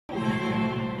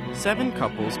7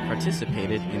 couples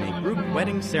participated in a group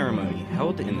wedding ceremony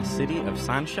held in the city of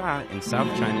Sansha in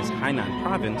South China's Hainan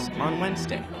province on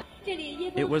Wednesday.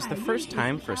 It was the first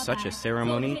time for such a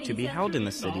ceremony to be held in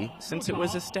the city since it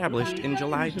was established in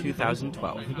July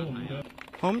 2012.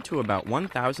 Home to about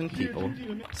 1,000 people,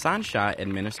 Sansha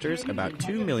administers about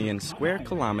 2 million square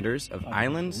kilometers of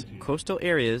islands, coastal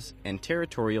areas, and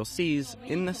territorial seas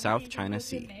in the South China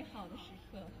Sea.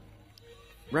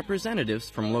 Representatives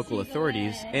from local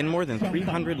authorities and more than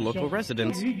 300 local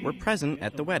residents were present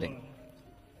at the wedding.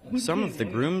 Some of the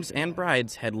grooms and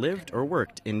brides had lived or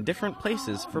worked in different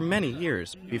places for many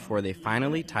years before they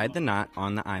finally tied the knot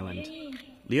on the island.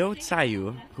 Liu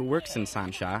Caiyu, who works in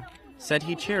Sansha, said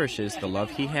he cherishes the love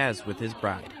he has with his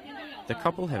bride. The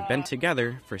couple have been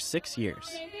together for 6 years.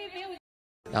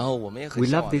 We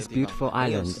love this beautiful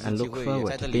island and look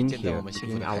forward to being here,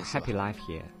 beginning our happy life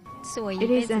here. It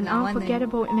is an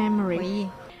unforgettable memory.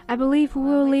 I believe we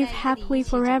will live happily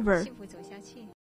forever.